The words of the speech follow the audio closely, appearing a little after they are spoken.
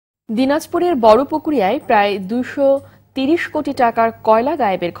দিনাজপুরের বড়পুকুরিয়ায় প্রায় ২৩০ কোটি টাকার কয়লা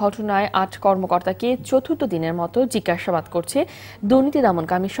গায়েবের ঘটনায় ৮ কর্মকর্তাকে চতুর্থ দিনের মতো জিজ্ঞাসাবাদ করছে দুর্নীতি দমন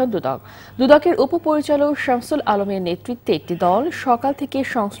কমিশন দুদক। দুদকের উপপরিচালক শামসুল আলমের নেতৃত্বে একটি দল সকাল থেকে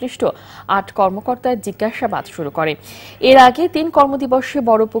সংশ্লিষ্ট ৮ কর্মকর্তার জিজ্ঞাসাবাদ শুরু করে। এর আগে ৩ কর্মদিবসে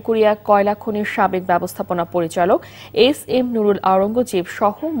বড়পুকুরিয়া কয়লা খনির সাবেক ব্যবস্থাপনা পরিচালক এস.এম. নুরুল আওরঙ্গজেব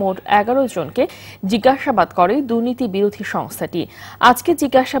সহ মোট ১১ জনকে জিজ্ঞাসাবাদ করে দুর্নীতি বিরোধী সংস্থাটি। আজকে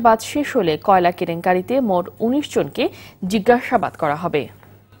জিজ্ঞাসাবাদ শেষ হলে কয়লা কেলেঙ্কারিতে মোট ১৯ জনকে জিজ্ঞাসাবাদ করা হবে।